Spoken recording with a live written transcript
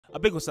A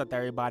big what's up to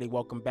everybody,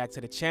 welcome back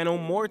to the channel.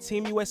 More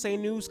Team USA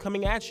news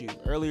coming at you.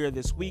 Earlier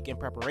this week, in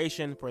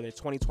preparation for the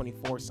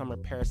 2024 Summer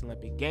Paris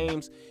Olympic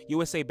Games,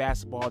 USA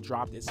Basketball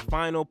dropped its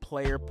final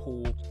player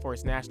pool for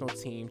its national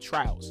team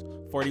trials.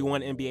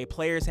 41 NBA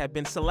players have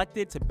been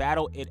selected to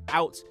battle it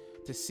out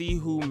to see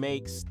who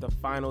makes the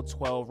final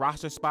 12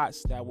 roster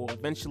spots that will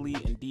eventually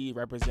indeed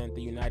represent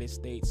the United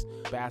States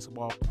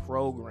basketball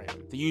program.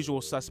 The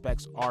usual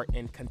suspects are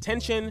in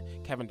contention: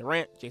 Kevin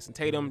Durant, Jason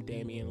Tatum,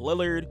 Damian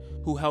Lillard,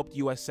 who helped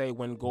USA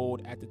win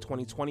gold at the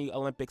 2020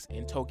 Olympics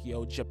in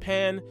Tokyo,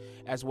 Japan,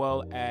 as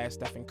well as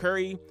Stephen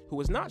Curry, who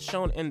was not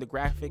shown in the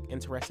graphic,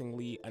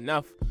 interestingly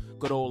enough.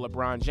 Good old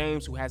LeBron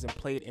James, who hasn't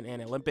played in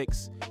an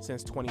Olympics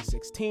since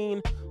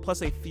 2016,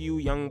 plus a few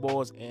young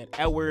bulls, and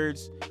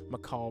Edwards,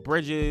 Mikal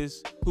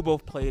Bridges, who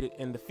both played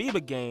in the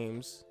FIBA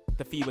games,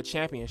 the FIBA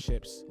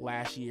championships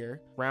last year,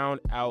 round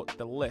out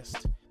the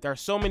list. There are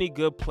so many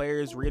good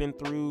players reading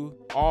through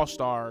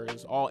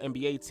all-stars, all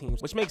NBA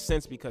teams, which makes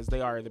sense because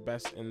they are the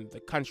best in the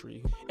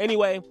country.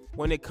 Anyway,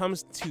 when it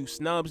comes to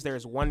snubs,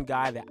 there's one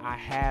guy that I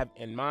have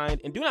in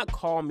mind, and do not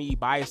call me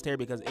biased here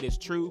because it is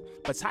true,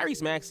 but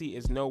Tyrese Maxey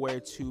is nowhere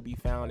to be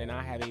found, and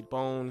I have a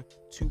bone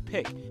to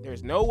pick.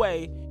 There's no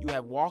way you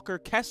have Walker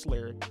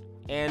Kessler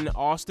and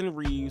Austin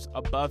Reeves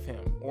above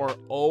him or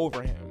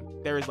over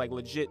him. There is like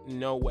legit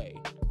no way.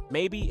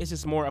 Maybe it's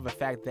just more of a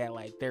fact that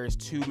like there's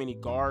too many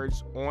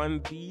guards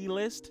on the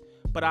list,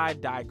 but I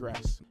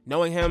digress.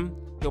 Knowing him,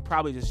 he'll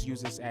probably just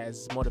use this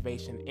as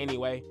motivation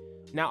anyway.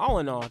 Now, all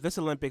in all, this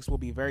Olympics will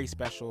be very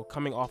special,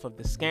 coming off of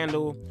the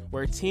scandal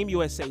where Team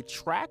USA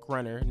track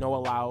runner Noah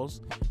Lyles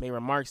made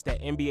remarks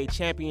that NBA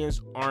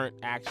champions aren't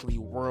actually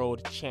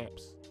world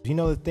champs. You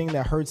know, the thing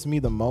that hurts me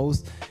the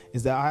most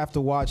is that I have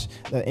to watch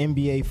the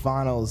NBA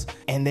finals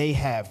and they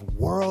have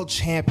world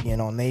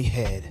champion on their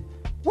head.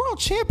 World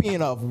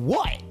champion of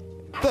what?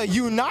 The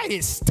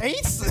United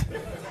States?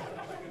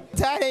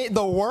 That ain't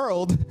the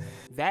world.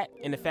 That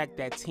and the fact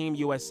that Team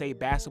USA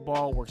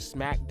basketball were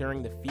smacked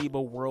during the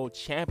FIBA World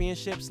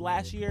Championships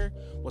last year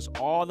was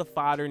all the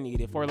fodder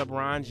needed for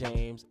LeBron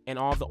James and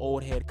all the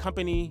old head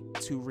company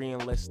to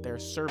re-enlist their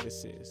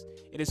services.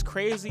 It is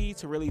crazy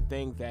to really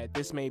think that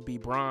this may be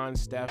Bron,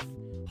 Steph,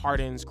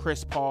 Harden's,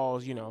 Chris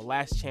Paul's,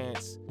 last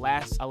chance,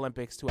 last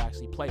Olympics to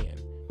actually play in.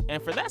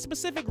 And for that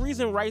specific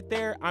reason right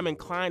there, I'm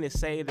inclined to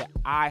say that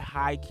I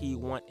high-key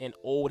want an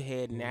old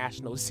head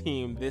national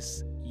team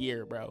this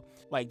year, bro.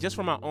 Like, just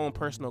for my own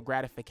personal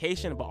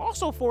gratification, but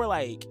also for,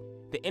 like,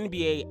 the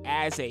NBA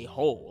as a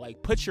whole.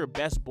 Like, put your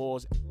best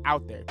Bulls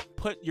out there.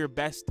 Put your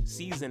best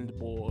seasoned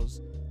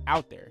Bulls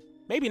out there.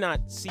 Maybe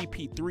not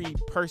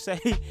CP3 per se,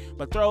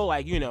 but throw,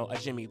 like, a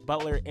Jimmy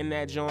Butler in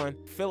that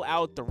joint. Fill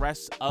out the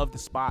rest of the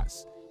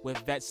spots with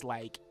vets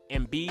like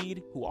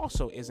Embiid, who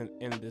also isn't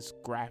in this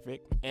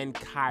graphic, and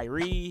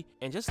Kyrie,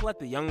 and just let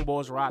the young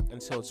boys rock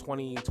until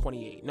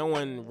 2028. No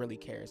one really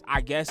cares. I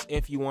guess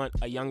if you want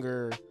a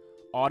younger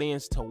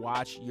audience to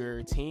watch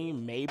your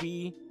team,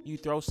 maybe you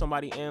throw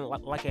somebody in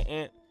like an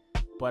Ant,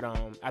 but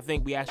I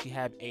think we actually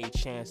have a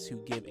chance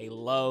to give a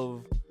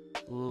love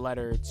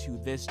letter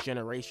to this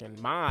generation,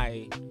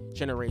 my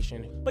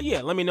generation. But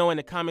yeah, let me know in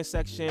the comment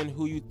section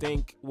who you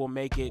think will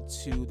make it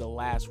to the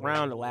last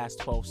round, the last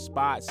 12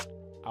 spots.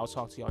 I'll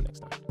talk to y'all next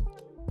time.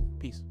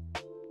 Peace.